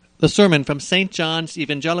The sermon from St. John's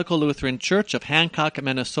Evangelical Lutheran Church of Hancock,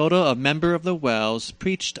 Minnesota, a member of the Wells,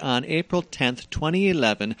 preached on April 10,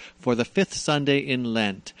 2011, for the fifth Sunday in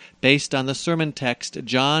Lent, based on the sermon text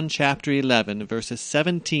John chapter 11, verses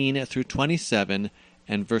 17 through 27,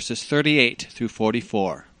 and verses 38 through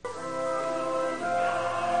 44.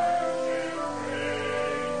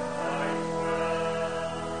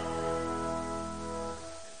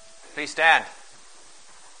 Please stand.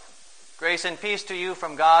 Grace and peace to you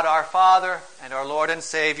from God our Father and our Lord and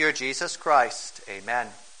Savior Jesus Christ. Amen.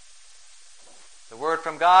 The word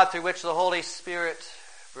from God through which the Holy Spirit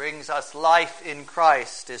brings us life in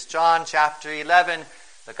Christ is John chapter 11,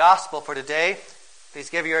 the gospel for today.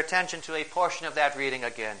 Please give your attention to a portion of that reading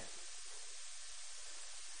again.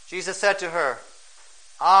 Jesus said to her,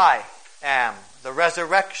 I am the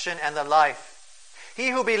resurrection and the life.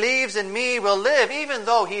 He who believes in me will live even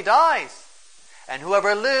though he dies. And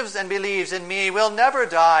whoever lives and believes in me will never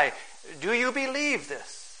die. Do you believe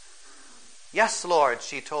this? Yes, Lord,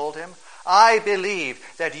 she told him. I believe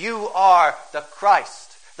that you are the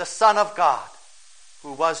Christ, the Son of God,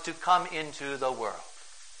 who was to come into the world.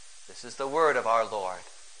 This is the word of our Lord.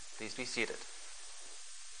 Please be seated.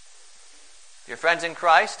 Dear friends in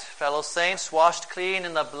Christ, fellow saints, washed clean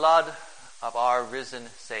in the blood of our risen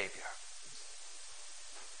Savior.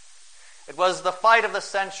 It was the fight of the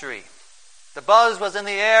century. The buzz was in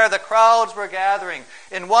the air, the crowds were gathering.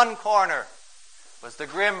 In one corner was the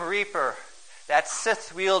grim reaper, that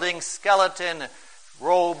scythe-wielding skeleton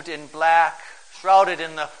robed in black, shrouded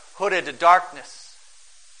in the hooded darkness,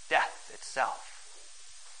 death itself.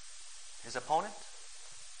 His opponent?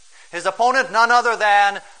 His opponent, none other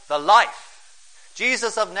than the life,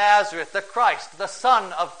 Jesus of Nazareth, the Christ, the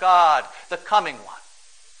Son of God, the coming one.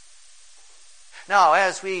 Now,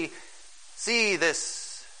 as we see this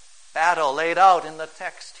battle laid out in the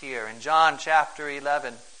text here in John chapter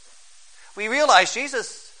 11, we realize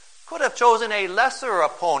Jesus could have chosen a lesser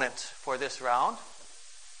opponent for this round.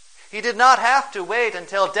 He did not have to wait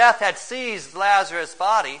until death had seized Lazarus'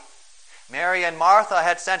 body. Mary and Martha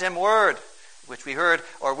had sent him word, which we heard,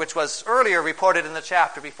 or which was earlier reported in the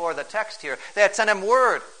chapter before the text here. They had sent him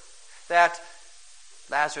word that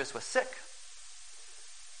Lazarus was sick.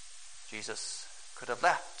 Jesus could have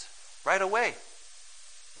left right away.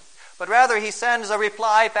 But rather he sends a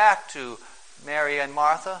reply back to Mary and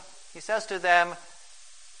Martha. He says to them,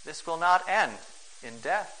 this will not end in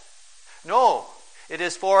death. No, it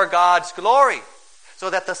is for God's glory, so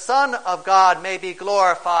that the Son of God may be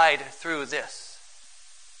glorified through this.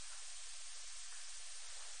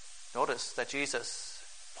 Notice that Jesus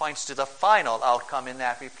points to the final outcome in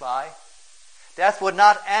that reply. Death would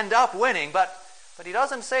not end up winning, but he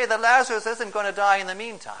doesn't say that Lazarus isn't going to die in the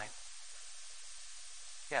meantime.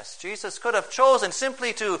 Yes, Jesus could have chosen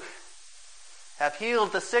simply to have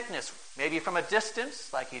healed the sickness, maybe from a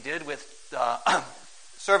distance, like he did with the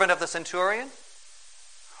servant of the centurion.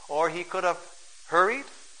 Or he could have hurried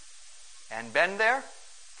and been there,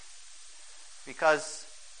 because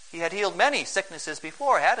he had healed many sicknesses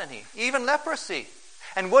before, hadn't he? Even leprosy.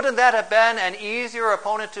 And wouldn't that have been an easier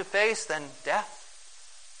opponent to face than death?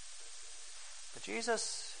 But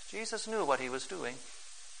Jesus knew what he was doing.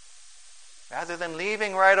 Rather than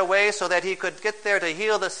leaving right away so that he could get there to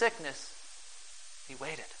heal the sickness, he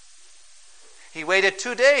waited. He waited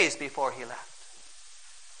 2 days before he left.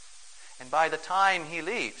 And by the time he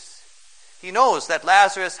leaves, he knows that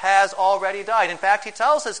Lazarus has already died. In fact, he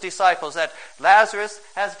tells his disciples that Lazarus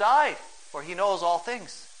has died, for he knows all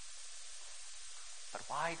things. But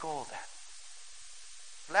why go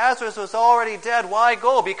then? Lazarus was already dead. Why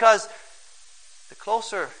go? Because the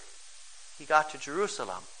closer he got to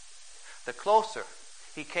Jerusalem, the closer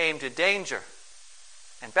he came to danger.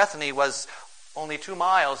 And Bethany was only 2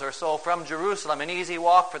 miles or so from Jerusalem, an easy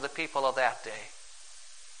walk for the people of that day.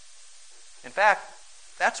 In fact,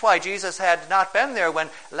 that's why Jesus had not been there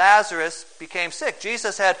when Lazarus became sick.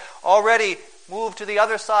 Jesus had already moved to the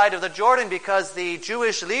other side of the Jordan because the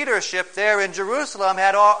Jewish leadership there in Jerusalem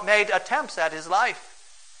had made attempts at his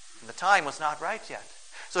life. And the time was not right yet.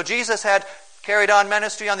 So Jesus had carried on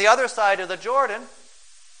ministry on the other side of the Jordan.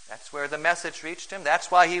 That's where the message reached him.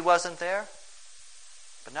 That's why he wasn't there.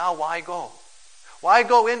 But now why go? Why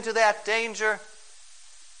go into that danger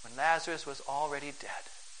when Lazarus was already dead?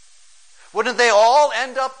 Wouldn't they all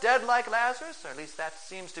end up dead like Lazarus? Or at least that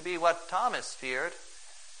seems to be what Thomas feared.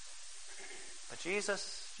 But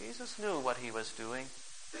Jesus knew what he was doing.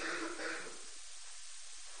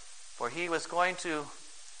 For he was going to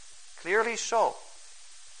clearly show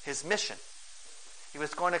his mission. He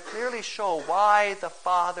was going to clearly show why the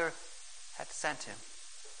Father had sent him.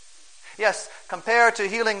 Yes, compared to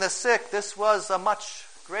healing the sick, this was a much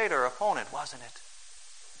greater opponent, wasn't it?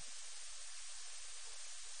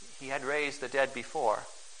 He had raised the dead before.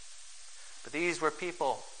 But these were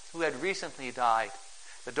people who had recently died.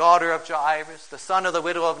 The daughter of Jairus, the son of the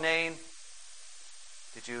widow of Nain.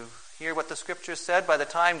 Did you hear what the scripture said? By the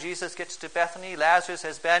time Jesus gets to Bethany, Lazarus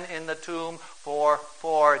has been in the tomb for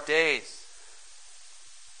 4 days.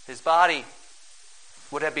 His body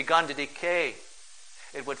would have begun to decay.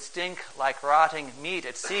 It would stink like rotting meat.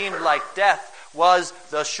 It seemed like death was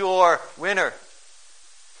the sure winner.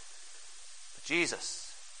 But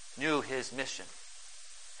Jesus knew his mission.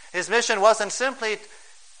 His mission was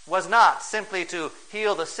not simply to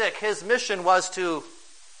heal the sick. His mission was to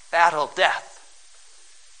battle death.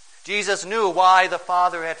 Jesus knew why the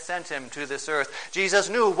Father had sent him to this earth. Jesus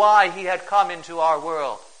knew why he had come into our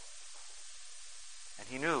world. And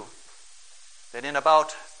he knew that in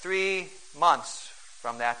about 3 months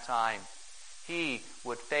from that time, he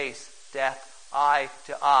would face death eye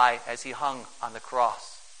to eye as he hung on the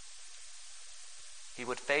cross. He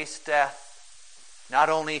would face death, not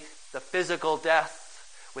only the physical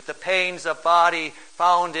death with the pains of body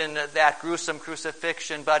found in that gruesome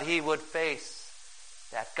crucifixion, but he would face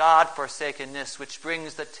that God-forsakenness which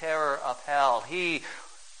brings the terror of hell. He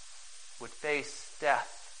would face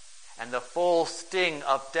death and the full sting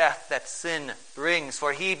of death that sin brings,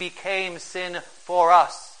 for he became sin for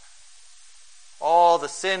us. All the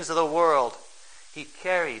sins of the world, he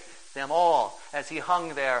carried them all as he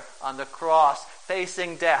hung there on the cross,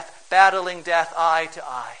 facing death, battling death eye to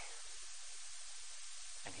eye.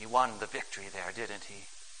 And he won the victory there, didn't he?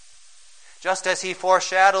 Just as he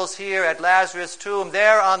foreshadows here at Lazarus' tomb,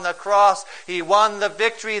 there on the cross, he won the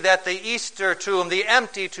victory that the Easter tomb, the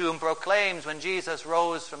empty tomb, proclaims when Jesus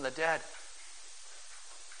rose from the dead.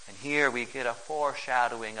 And here we get a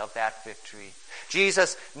foreshadowing of that victory.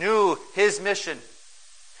 Jesus knew his mission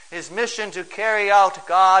to carry out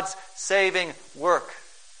God's saving work.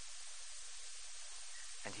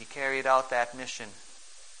 And he carried out that mission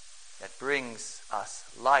that brings us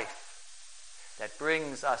life, that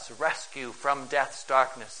brings us rescue from death's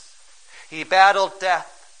darkness. He battled death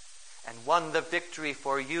and won the victory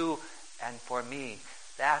for you and for me.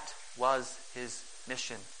 That was his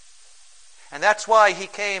mission. And that's why he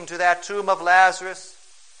came to that tomb of Lazarus,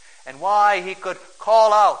 and why he could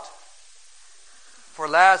call out for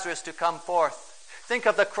Lazarus to come forth. Think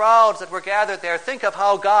of the crowds that were gathered there. Think of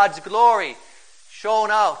how God's glory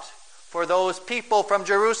shone out for those people from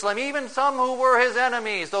Jerusalem, even some who were his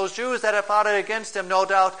enemies, those Jews that had plotted against him, no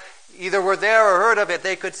doubt, either were there or heard of it.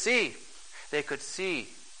 They could see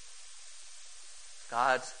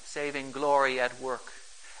God's saving glory at work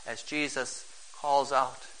as Jesus calls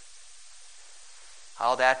out.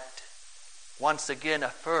 How that once again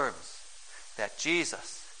affirms that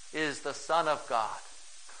Jesus is the Son of God,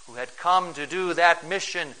 who had come to do that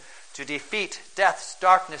mission to defeat death's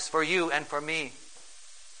darkness for you and for me.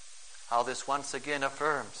 How this once again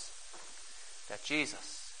affirms that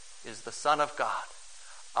Jesus is the Son of God,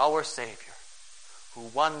 our Savior, who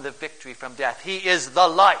won the victory from death. He is the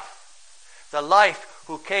life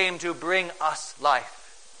who came to bring us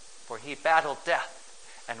life, for he battled death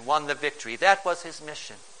and won the victory. That was his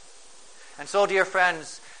mission. And so, dear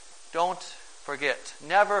friends, don't forget,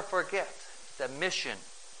 never forget the mission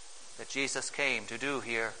that Jesus came to do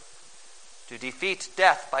here, to defeat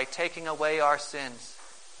death by taking away our sins.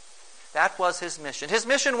 That was his mission. His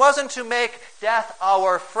mission wasn't to make death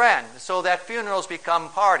our friend so that funerals become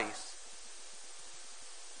parties.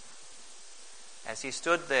 As he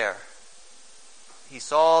stood there, he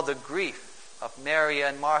saw the grief of Mary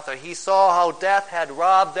and Martha. He saw how death had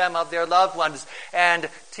robbed them of their loved ones, and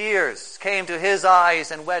tears came to his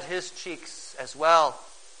eyes and wet his cheeks as well.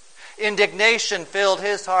 Indignation filled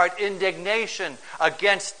his heart, indignation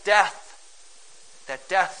against death, that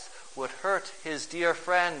death would hurt his dear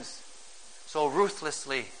friends so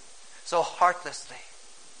ruthlessly, so heartlessly.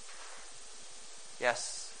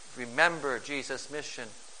 Yes, remember Jesus' mission.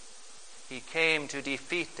 He came to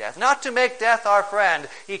defeat death, not to make death our friend.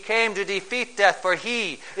 He came to defeat death, for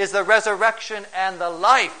he is the resurrection and the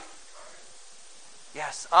life.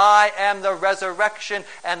 Yes, I am the resurrection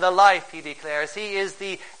and the life, he declares. He is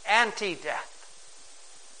the anti-death.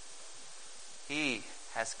 He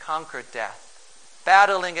has conquered death,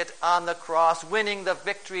 battling it on the cross, winning the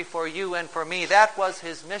victory for you and for me. That was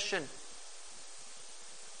his mission.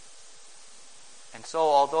 And so,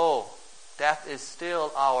 although death is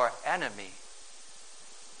still our enemy,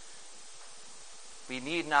 we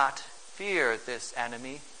need not fear this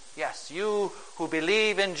enemy. Yes, you who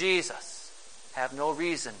believe in Jesus have no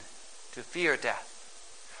reason to fear death,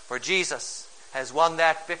 for Jesus has won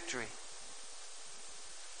that victory.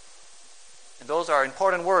 And those are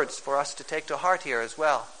important words for us to take to heart here as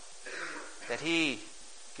well. That he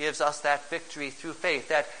gives us that victory through faith.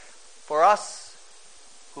 That for us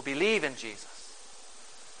who believe in Jesus,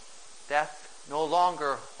 death no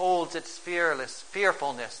longer holds its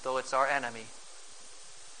fearfulness, though it's our enemy.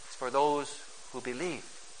 It's for those who believe.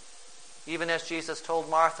 Even as Jesus told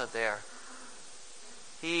Martha there,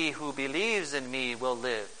 he who believes in me will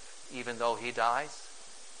live, even though he dies.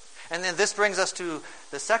 And then this brings us to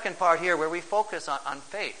the second part here where we focus on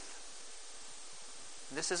faith.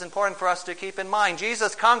 This is important for us to keep in mind.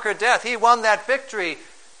 Jesus conquered death. He won that victory.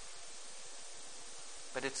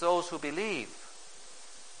 But it's those who believe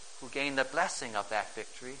who gain the blessing of that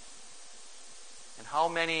victory. And how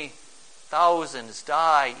many thousands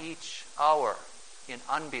die each hour in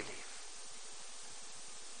unbelief?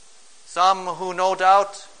 Some who no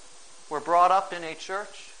doubt were brought up in a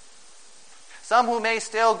church. Some who may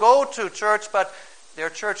still go to church, but their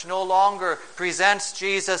church no longer presents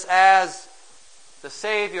Jesus as the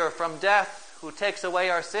Savior from death who takes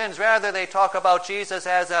away our sins. Rather, they talk about Jesus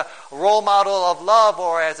as a role model of love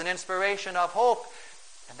or as an inspiration of hope.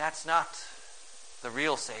 And that's not the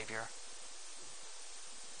real Savior.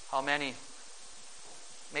 How many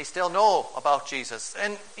may still know about Jesus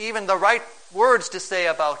and even the right words to say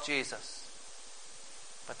about Jesus,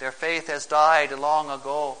 but their faith has died long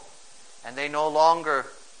ago, and they no longer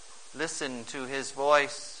listen to his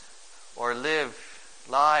voice or live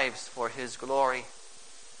lives for his glory.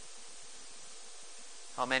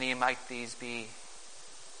 How many might these be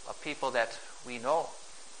of people that we know,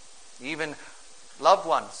 even loved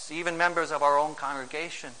ones, even members of our own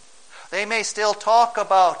congregation? They may still talk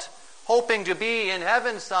about hoping to be in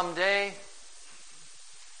heaven someday,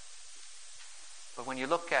 but when you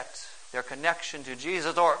look at their connection to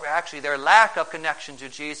Jesus, or actually their lack of connection to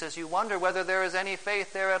Jesus, you wonder whether there is any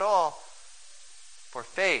faith there at all. For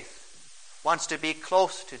faith wants to be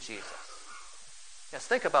close to Jesus. Yes,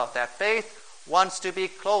 think about that. Faith wants to be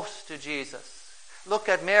close to Jesus. Look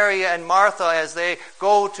at Mary and Martha as they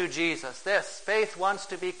go to Jesus. This faith wants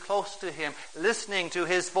to be close to him, listening to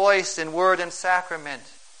his voice in word and sacrament,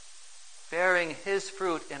 bearing his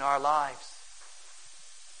fruit in our lives.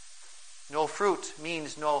 No fruit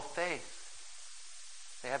means no faith.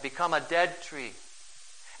 They have become a dead tree,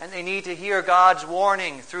 and they need to hear God's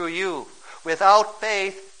warning through you. Without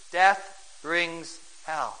faith, death brings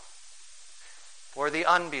hell. For the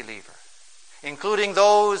unbeliever, including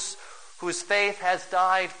those whose faith has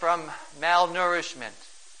died from malnourishment,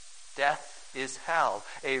 death is hell.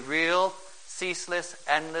 A real, ceaseless,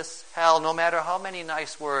 endless hell, no matter how many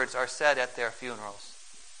nice words are said at their funerals.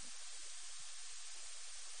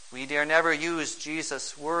 We dare never use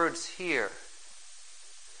Jesus' words here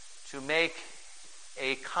to make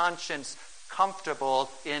a conscience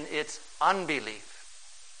comfortable in its unbelief.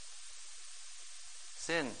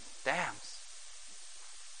 Sin damns.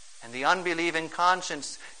 And the unbelieving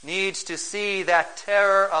conscience needs to see that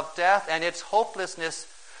terror of death and its hopelessness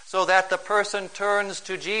so that the person turns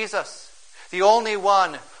to Jesus, the only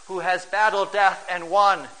one who has battled death and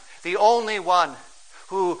won, the only one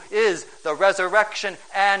who is the resurrection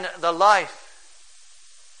and the life.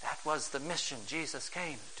 That was the mission Jesus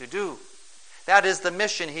came to do. That is the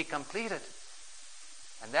mission he completed.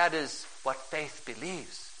 And that is what faith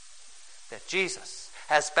believes. That Jesus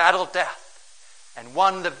has battled death and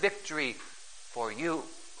won the victory for you.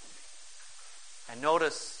 And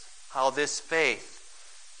notice how this faith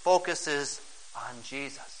focuses on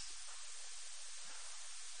Jesus.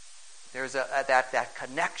 There's that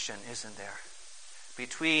connection, isn't there,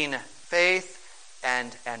 between faith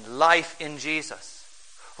and life in Jesus.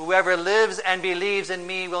 Whoever lives and believes in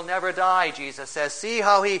me will never die, Jesus says. See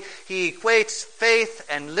how he equates faith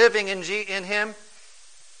and living in him?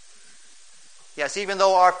 Yes, even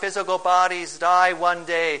though our physical bodies die one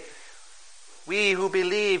day, we who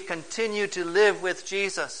believe continue to live with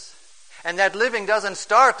Jesus. And that living doesn't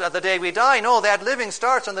start on the day we die. No, that living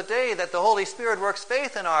starts on the day that the Holy Spirit works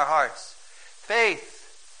faith in our hearts. Faith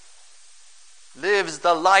lives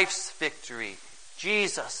the life's victory,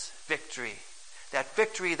 Jesus' victory, that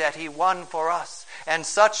victory that he won for us. And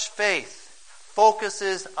such faith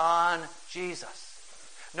focuses on Jesus.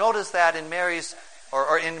 Notice that in Mary's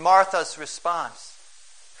or in Martha's response.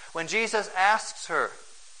 When Jesus asks her,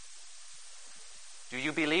 "Do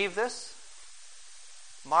you believe this?"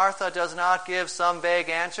 Martha does not give some vague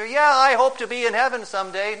answer. "Yeah, I hope to be in heaven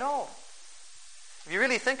someday." No. If you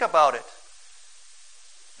really think about it,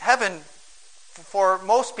 heaven for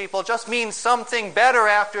most people just means something better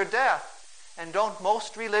after death. And don't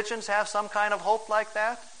most religions have some kind of hope like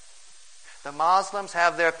that? The Muslims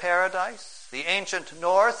have their paradise. The ancient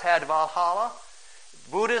Norse had Valhalla.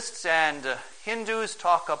 Buddhists and Hindus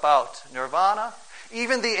talk about nirvana.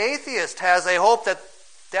 Even the atheist has a hope that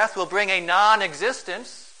death will bring a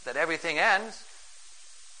non-existence, that everything ends.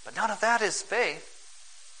 But none of that is faith.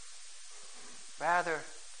 Rather,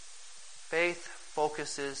 faith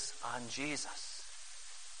focuses on Jesus.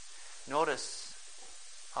 Notice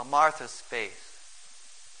how Martha's faith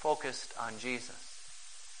focused on Jesus.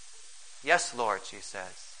 Yes, Lord, she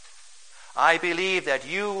says, I believe that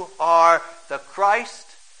you are the Christ,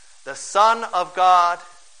 the Son of God,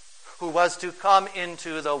 who was to come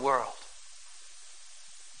into the world.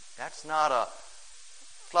 That's not a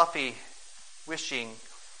fluffy, wishing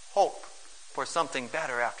hope for something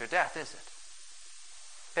better after death, is it?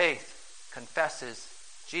 Faith confesses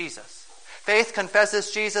Jesus. Faith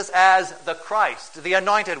confesses Jesus as the Christ, the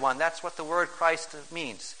anointed one. That's what the word Christ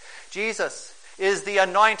means. Jesus is the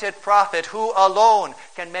anointed prophet who alone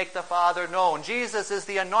can make the Father known. Jesus is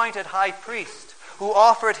the anointed high priest who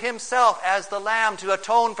offered himself as the lamb to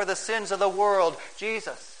atone for the sins of the world.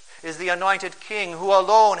 Jesus is the anointed king who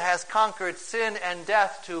alone has conquered sin and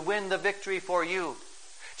death to win the victory for you.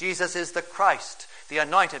 Jesus is the Christ, the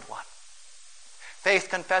anointed one. Faith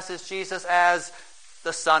confesses Jesus as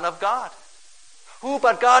the Son of God. Who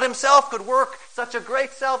but God himself could work such a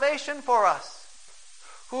great salvation for us?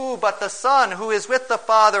 Who but the Son, who is with the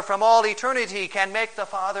Father from all eternity, can make the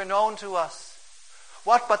Father known to us?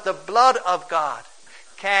 What but the blood of God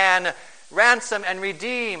can ransom and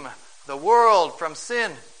redeem the world from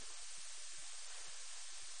sin?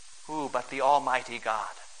 Who but the Almighty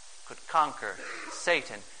God could conquer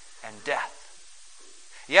Satan and death?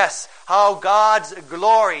 Yes, how God's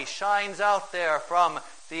glory shines out there from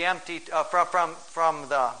the empty, from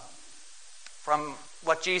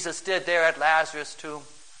what Jesus did there at Lazarus' tomb.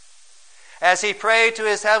 As he prayed to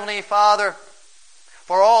his heavenly Father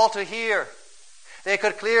for all to hear, they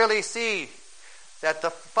could clearly see that the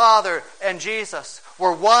Father and Jesus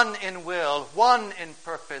were one in will, one in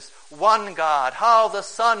purpose, one God. How the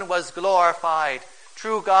Son was glorified,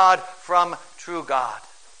 true God from true God.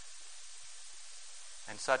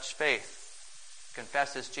 And such faith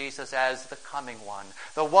confesses Jesus as the coming one,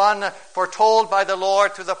 the one foretold by the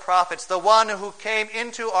Lord through the prophets, the one who came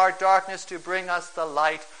into our darkness to bring us the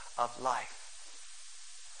light of life.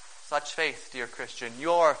 Such faith, dear Christian,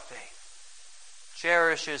 your faith,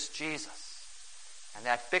 cherishes Jesus and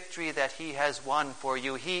that victory that he has won for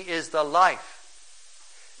you. He is the life.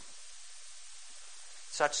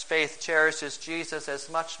 Such faith cherishes Jesus as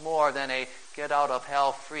much more than a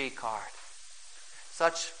get-out-of-hell-free card.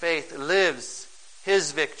 Such faith lives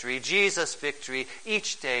his victory, Jesus' victory,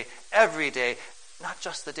 each day, every day, not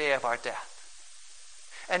just the day of our death.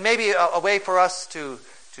 And maybe a way for us to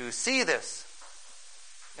see this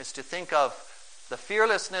is to think of the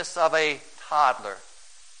fearlessness of a toddler.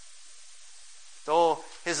 Though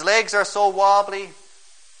his legs are so wobbly,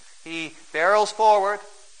 he barrels forward.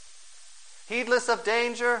 Heedless of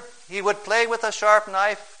danger, he would play with a sharp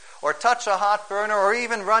knife or touch a hot burner or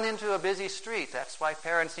even run into a busy street. That's why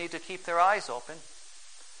parents need to keep their eyes open.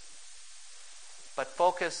 But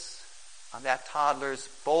focus on that toddler's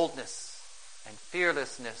boldness and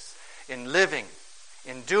fearlessness in living,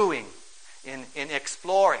 in doing, in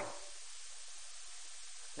exploring.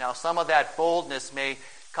 Now, some of that boldness may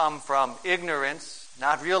come from ignorance,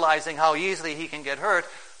 not realizing how easily he can get hurt,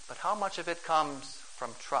 but how much of it comes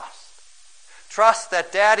from trust? Trust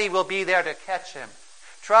that Daddy will be there to catch him.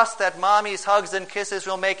 Trust that Mommy's hugs and kisses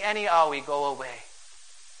will make any owie go away.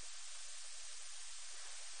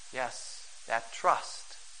 Yes, that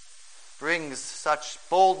trust brings such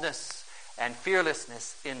boldness and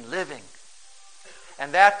fearlessness in living.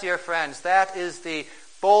 And that, dear friends, that is the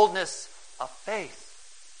boldness of faith.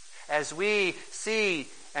 As we see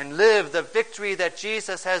and live the victory that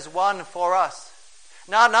Jesus has won for us.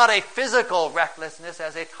 Not a physical recklessness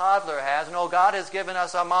as a toddler has. No, God has given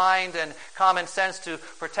us a mind and common sense to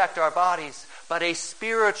protect our bodies. But a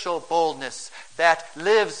spiritual boldness that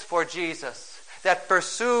lives for Jesus, that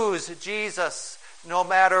pursues Jesus no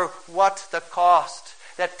matter what the cost,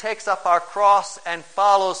 that takes up our cross and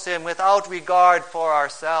follows him without regard for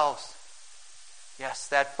ourselves. Yes,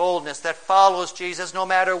 that boldness that follows Jesus no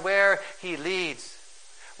matter where he leads.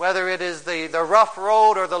 Whether it is the rough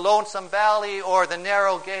road or the lonesome valley or the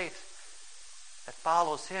narrow gate, that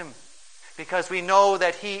follows him because we know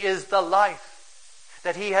that he is the life,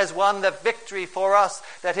 that he has won the victory for us,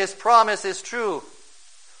 that his promise is true.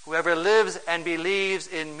 Whoever lives and believes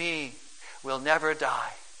in me will never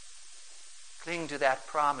die. Cling to that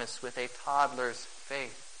promise with a toddler's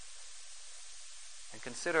faith. And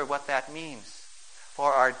consider what that means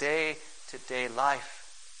for our day-to-day life.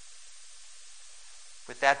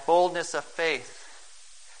 With that boldness of faith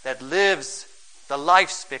that lives the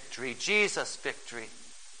life's victory, Jesus' victory,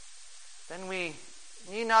 then we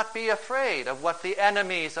need not be afraid of what the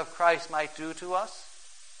enemies of Christ might do to us.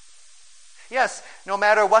 Yes, no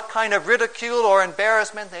matter what kind of ridicule or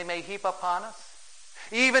embarrassment they may heap upon us,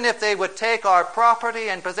 even if they would take our property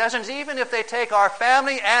and possessions, even if they take our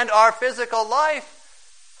family and our physical life,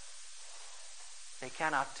 they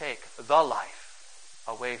cannot take the life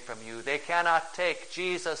away from you. They cannot take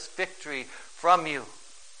Jesus' victory from you.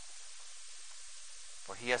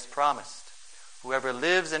 For he has promised, whoever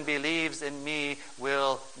lives and believes in me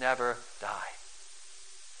will never die.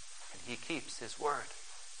 And he keeps his word.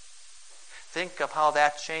 Think of how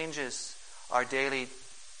that changes our daily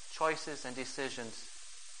choices and decisions.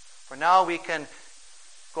 For now we can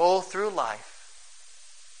go through life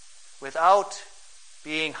without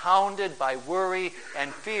being hounded by worry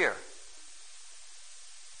and fear.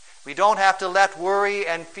 We don't have to let worry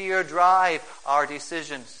and fear drive our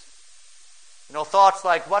decisions. Thoughts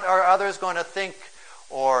like, what are others going to think?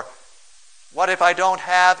 Or, what if I don't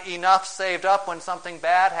have enough saved up when something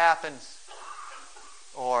bad happens?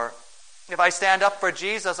 Or, if I stand up for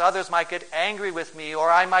Jesus, others might get angry with me, or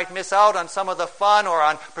I might miss out on some of the fun or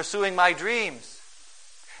on pursuing my dreams.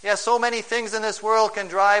 Yes, so many things in this world can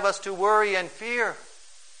drive us to worry and fear.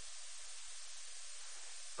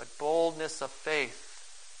 But boldness of faith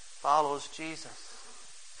follows Jesus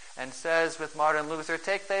and says with Martin Luther,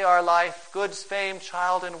 take they our life, goods, fame,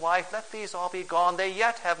 child, and wife, let these all be gone. They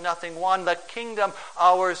yet have nothing won. The kingdom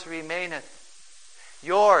ours remaineth.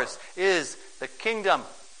 Yours is the kingdom.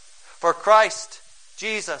 For Christ,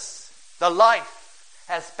 Jesus, the life,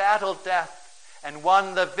 has battled death and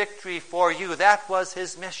won the victory for you. That was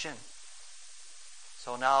his mission.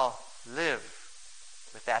 So now live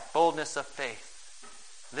with that boldness of faith.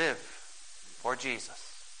 Live for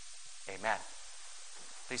Jesus. Amen.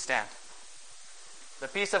 Please stand. The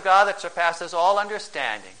peace of God that surpasses all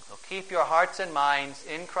understanding will keep your hearts and minds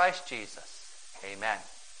in Christ Jesus. Amen.